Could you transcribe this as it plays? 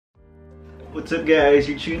What's up guys,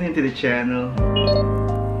 you're tuning into the channel.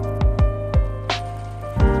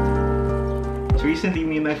 So recently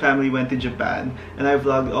me and my family went to Japan and I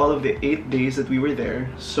vlogged all of the 8 days that we were there.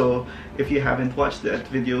 So if you haven't watched that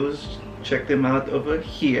videos, check them out over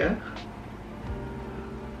here.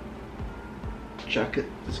 Jacket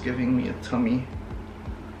is giving me a tummy.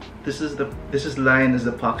 This is lying as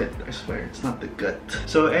the pocket, I swear, it's not the gut.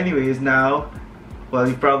 So anyways, now, well,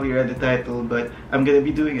 you probably read the title, but I'm gonna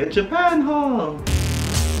be doing a Japan haul!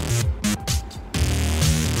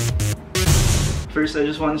 First, I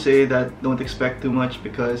just want to say that don't expect too much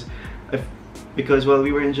because while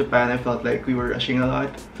we were in Japan, I felt like we were rushing a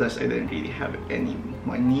lot. Plus, I didn't really have any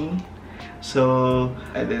money. So,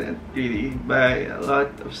 I didn't really buy a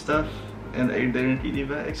lot of stuff. And I didn't really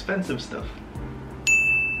buy expensive stuff.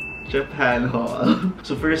 Japan haul.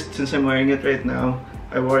 So first, since I'm wearing it right now,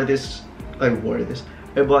 I bought this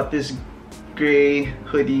gray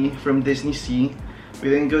hoodie from Disney Sea. We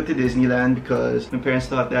didn't go to Disneyland because my parents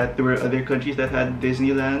thought that there were other countries that had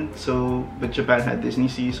Disneyland, but Japan had Disney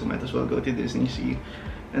Sea, so might as well go to Disney Sea.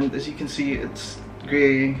 And as you can see, it's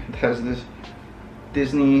gray. It has this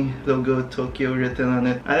Disney logo Tokyo written on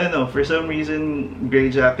it. I don't know, for some reason gray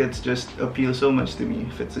jackets just appeal so much to me.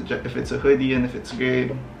 If it's a hoodie and if it's gray,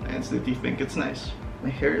 I instantly think it's nice. My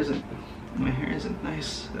hair isn't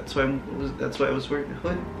nice. That's why I was wearing a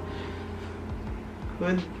hood.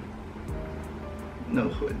 No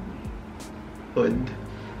hood. Hood.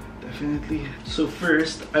 Definitely. So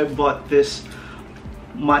first I bought this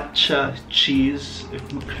matcha cheese,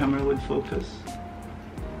 if my camera would focus.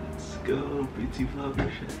 Go, pretty vlogger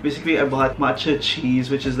shit. Basically, I bought matcha cheese,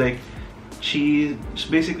 which is like cheese,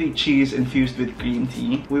 basically cheese infused with green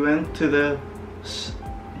tea. We went to the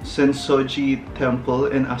Sensoji temple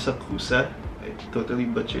in Asakusa. I totally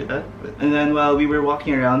butchered that. And then while we were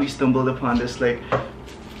walking around, we stumbled upon this like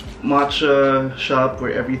matcha shop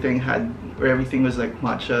where everything was like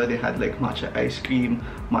matcha. They had like matcha ice cream,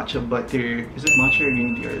 matcha butter. Is it matcha or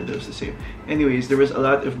green tea, or are those the same? Anyways, there was a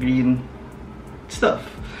lot of green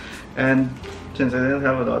stuff. And since I didn't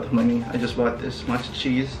have a lot of money, I just bought this matcha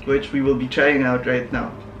cheese, which we will be trying out right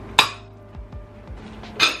now.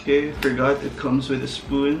 Okay, forgot it comes with a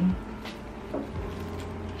spoon.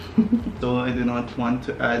 So I do not want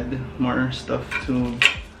to add more stuff to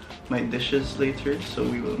my dishes later, so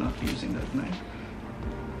we will not be using that knife.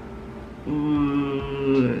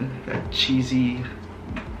 Ooh, that cheesy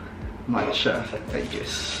matcha, I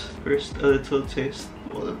guess. First, a little taste.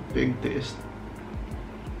 What a big taste.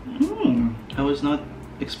 I was not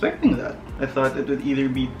expecting that. I thought it would either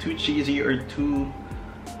be too cheesy or too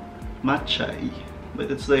matcha-y.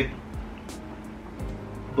 But it's like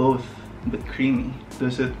both, but creamy.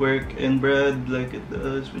 Does it work in bread like it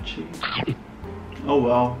does with cheese? Oh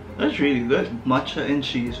wow, that's really good. Matcha and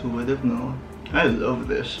cheese, who would have known? I love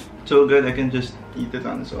this. So good I can just eat it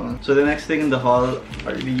on its own. So the next thing in the haul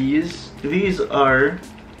are these. These are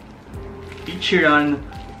Ichiran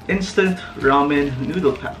instant ramen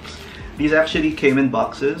noodle packs. These actually came in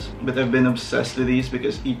boxes, but I've been obsessed with these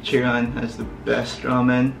because Ichiran has the best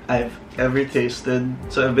ramen I've ever tasted.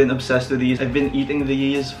 So I've been obsessed with these. I've been eating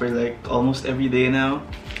these for like almost every day now.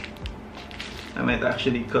 I might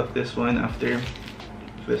actually cook this one after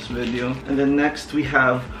this video. And then next we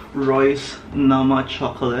have Roy's Nama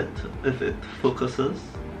chocolate, if it focuses.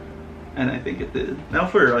 And I think it did. Now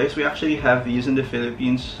for Roy's, we actually have these in the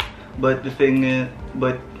Philippines, but the thing is,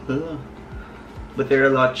 but they're a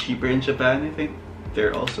lot cheaper in Japan. I think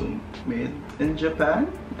they're also made in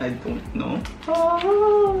Japan. I don't know.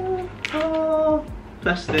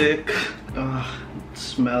 Plastic.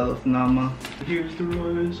 Smell of Nama. Here's the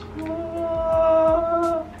Roy's.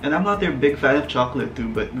 And I'm not their big fan of chocolate too,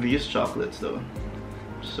 but these chocolates though,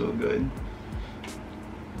 so good.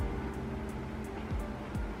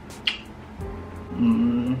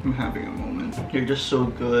 I'm having a moment. They're just so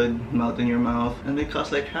good, melt in your mouth, and they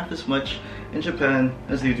cost like half as much in Japan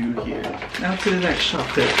as they do here. Now to the next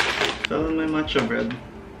chocolate. Fell in my matcha bread.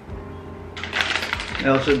 I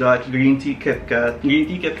also got green tea Kit Kat. Green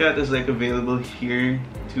tea Kit Kat is like available here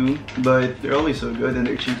too, but they're always so good and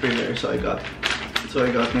they're cheaper there, so I got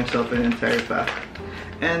myself an entire pack.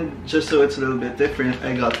 And just so it's a little bit different,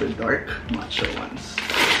 I got the dark matcha ones.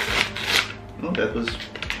 Oh,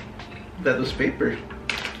 that was paper.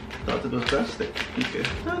 Thought it was plastic. Okay.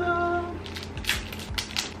 Ta-da!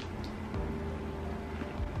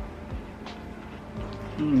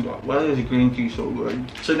 Why is green tea so good?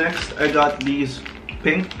 So next, I got these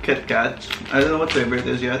pink Kit Kats. I don't know what flavor it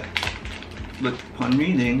is yet, but upon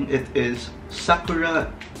reading, it is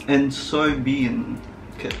Sakura and Soybean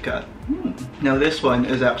Kit Kat. Now this one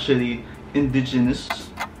is actually indigenous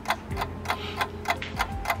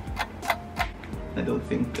I don't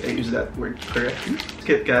think I used that word correctly.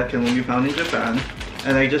 Kit Kat can only be found in Japan,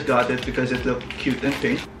 and I just got it because it looked cute and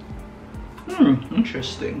pink.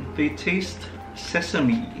 Interesting. They taste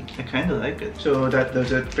sesame. I kind of like it. So that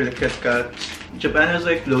does it for the Kit Kat. Japan has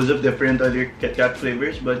like loads of different other Kit Kat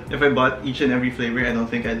flavors, but if I bought each and every flavor, I don't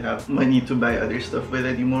think I'd have money to buy other stuff with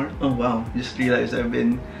anymore. Oh wow, just realized I've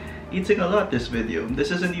been eating a lot this video.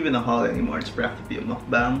 This isn't even a haul anymore, it's practically a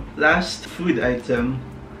mukbang. Last food item,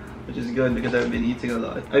 which is good because I've been eating a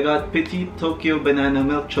lot. I got Petit Tokyo Banana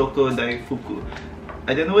Milk Choco Daifuku.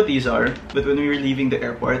 I didn't know what these are, but when we were leaving the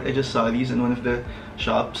airport, I just saw these in one of the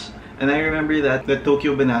shops. And I remember that the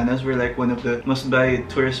Tokyo bananas were like one of the must-buy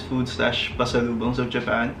tourist food slash pasalubongs of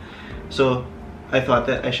Japan. So I thought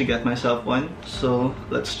that I should get myself one. So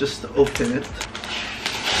let's just open it.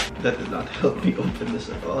 That did not help me open this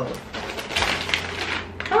at all.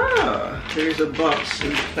 Ah, there's a box in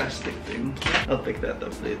the plastic thing. I'll pick that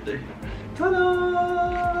up later.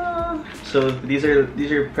 Ta-da! So these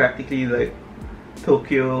are practically like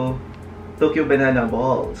Tokyo banana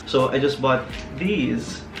balls. So I just bought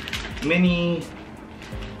these mini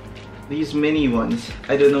ones.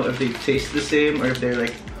 I don't know if they taste the same or if they're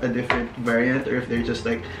like a different variant or if they're just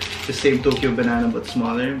like the same Tokyo banana but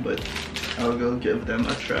smaller, but I'll go give them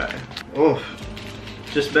a try. Oh,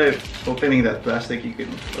 just by opening that plastic you can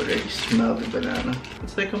already smell the banana.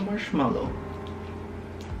 It's like a marshmallow.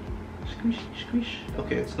 Squish, squish.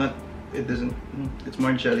 Okay, it's not, it doesn't, it's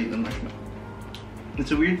more jelly than marshmallow. It's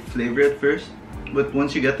a weird flavor at first, but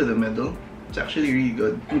once you get to the middle, it's actually really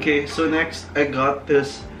good. Okay, so next I got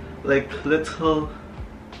this like little,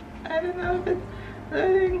 I don't know if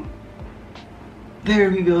it's,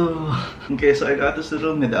 there we go. Okay, so I got this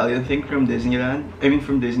little medallion thing from Disneyland. I mean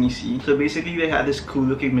from Disney Sea. So basically they had this cool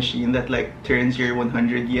looking machine that like turns your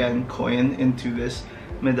 100 yen coin into this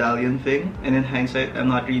medallion thing. And in hindsight, I'm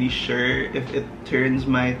not really sure if it turned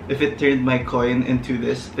my coin into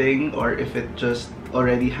this thing or if it just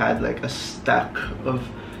already had like a stack of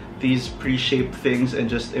these pre-shaped things and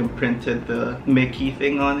just imprinted the Mickey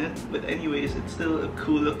thing on it. But anyways, it's still a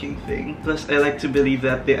cool looking thing. Plus, I like to believe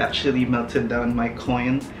that they actually melted down my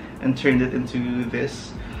coin and turned it into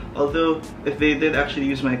this. Although, if they did actually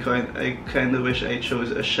use my coin, I kind of wish I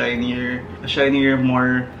chose a shinier,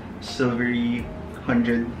 more silvery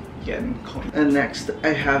 100 yen coin. And next, I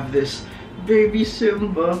have this Baby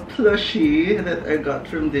Simba plushie that I got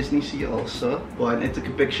from Disney Sea also. One, I took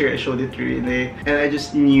a picture, I showed it to Renee, and I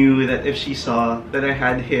just knew that if she saw that I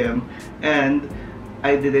had him and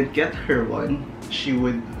I didn't get her one, she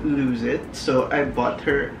would lose it. So I bought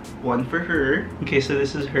her one for her. Okay, so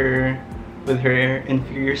this is her with her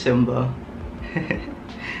inferior Simba.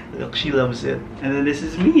 Look, she loves it. And then this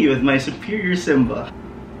is me with my superior Simba.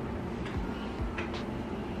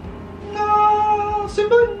 No,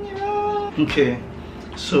 Simba! Okay,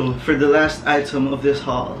 so for the last item of this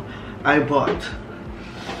haul, I bought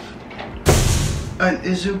an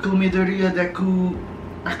Izuku Midoriya Deku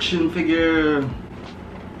action figure.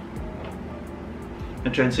 I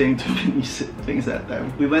tried saying too many things that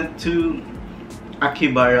time. We went to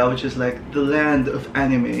Akibara, which is like the land of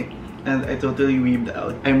anime, and I totally weebed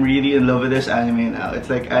out. I'm really in love with this anime now. It's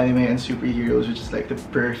like anime and superheroes, which is like the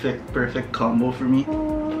perfect combo for me.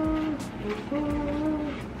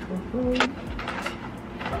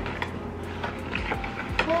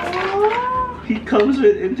 He comes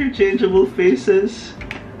with interchangeable faces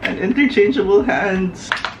and interchangeable hands.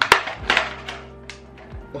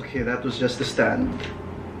 Okay, that was just the stand.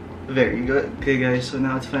 Very good. Okay guys, so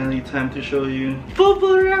now it's finally time to show you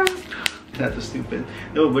bubble wrap. That was stupid.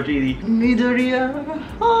 No, but really, Midoriya.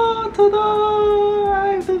 Oh, tada!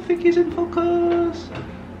 I don't think he's in focus.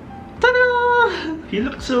 Tada! He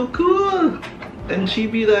looks so cool. And she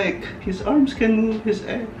be like, his arms can move,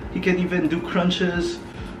 he can even do crunches.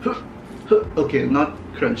 Okay, not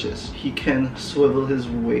crunches. He can swivel his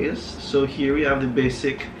waist. So here we have the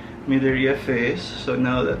basic Midoriya face. So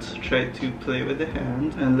now let's try to play with the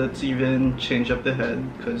hand, and let's even change up the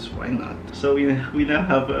head, because why not? So we now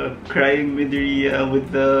have a crying Midoriya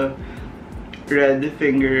with the red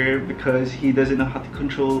finger because he doesn't know how to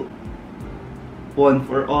control One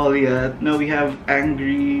for All yet. Now we have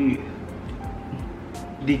angry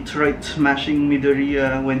Detroit smashing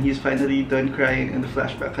Midoriya when he's finally done crying and the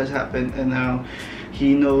flashback has happened, and now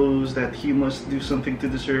he knows that he must do something to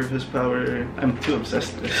deserve his power. I'm too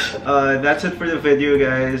obsessed with this. That's it for the video,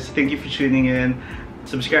 guys. Thank you for tuning in.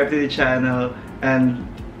 Subscribe to the channel, and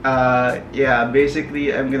yeah,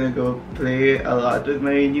 basically I'm gonna go play a lot with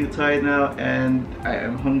my new toy now, and I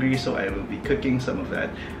am hungry, so I will be cooking some of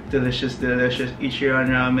that delicious Ichiran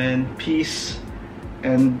ramen. Peace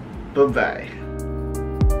and bye-bye.